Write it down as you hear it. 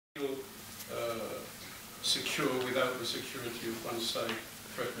secure without the security of one side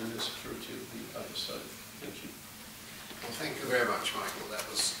threatening the security of the other side. Thank you. Well, thank you very much, Michael. That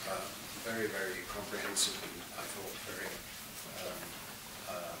was very, very comprehensive and I thought very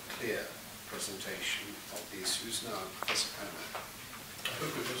clear presentation of the issues. Now, Professor Panner. I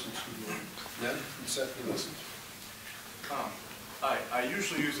hope it wasn't too long. No, it certainly wasn't. I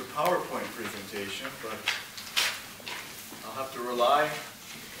usually use a PowerPoint presentation, but I'll have to rely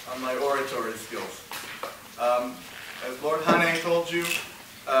on my oratory skills. As Lord Hane told you,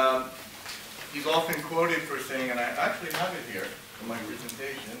 he's often quoted for saying, and I actually have it here in my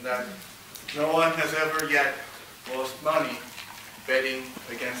presentation, that no one has ever yet lost money betting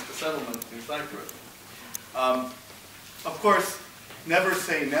against the settlement in Cyprus. Of course, never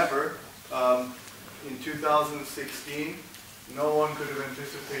say never. In 2016, no one could have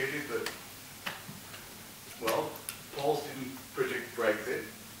anticipated that, well, polls didn't predict Brexit.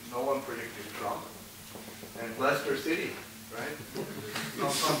 No one predicted Trump. And Leicester City, right?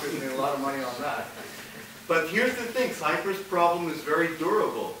 Trump made a lot of money on that. But here's the thing, Cyprus' problem is very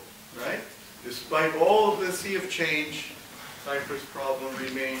durable, right? Despite all of the sea of change, Cyprus' problem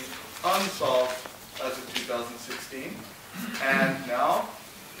remains unsolved as of 2016. And now,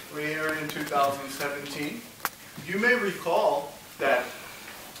 we are in 2017. You may recall that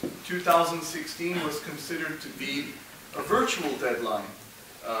 2016 was considered to be a virtual deadline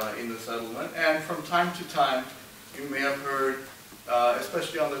in the settlement, and from time to time you may have heard,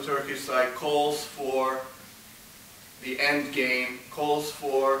 especially on the Turkish side, calls for the end game, calls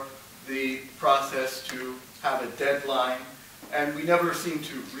for the process to have a deadline, and we never seem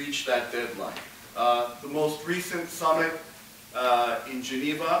to reach that deadline. The most recent summit in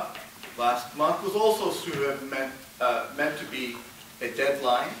Geneva last month was also to have meant to be a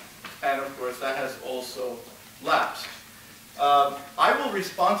deadline, and of course that has also lapsed. I will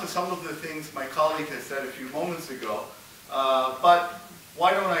respond to some of the things my colleague has said a few moments ago, but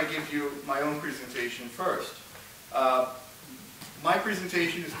why don't I give you my own presentation first? My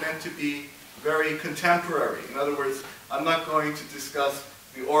presentation is meant to be very contemporary. In other words, I'm not going to discuss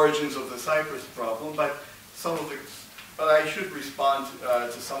the origins of the Cyprus problem, but I should respond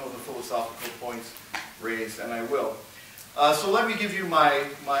to some of the philosophical points raised, and I will. So let me give you my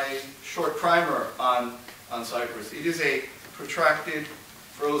short primer on Cyprus. It is a protracted,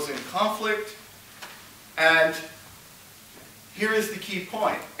 frozen conflict, and here is the key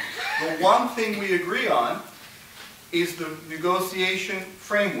point. The one thing we agree on is the negotiation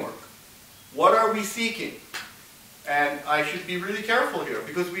framework. What are we seeking? And I should be really careful here,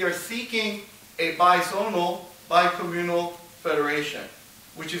 because we are seeking a bizonal, bicommunal federation,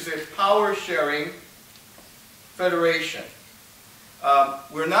 which is a power-sharing federation.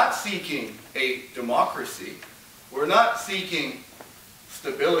 We're not seeking a democracy. We're not seeking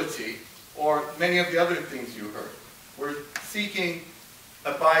stability or many of the other things you heard. We're seeking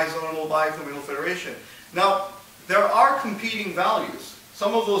a bizonal, bicommunal federation. Now, there are competing values.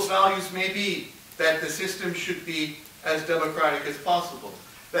 Some of those values may be that the system should be as democratic as possible,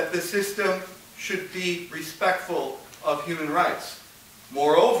 that the system should be respectful of human rights.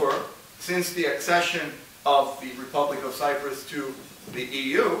 Moreover, since the accession of the Republic of Cyprus to the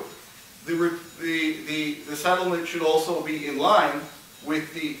EU, the settlement should also be in line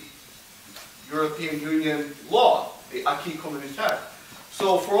with the European Union law, the acquis communautaire.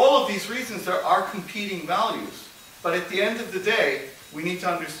 So for all of these reasons, there are competing values. But at the end of the day, we need to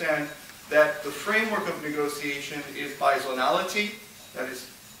understand that the framework of negotiation is bizonality, that is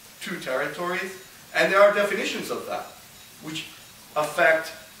two territories, and there are definitions of that, which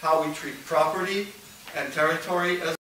affect how we treat property and territory as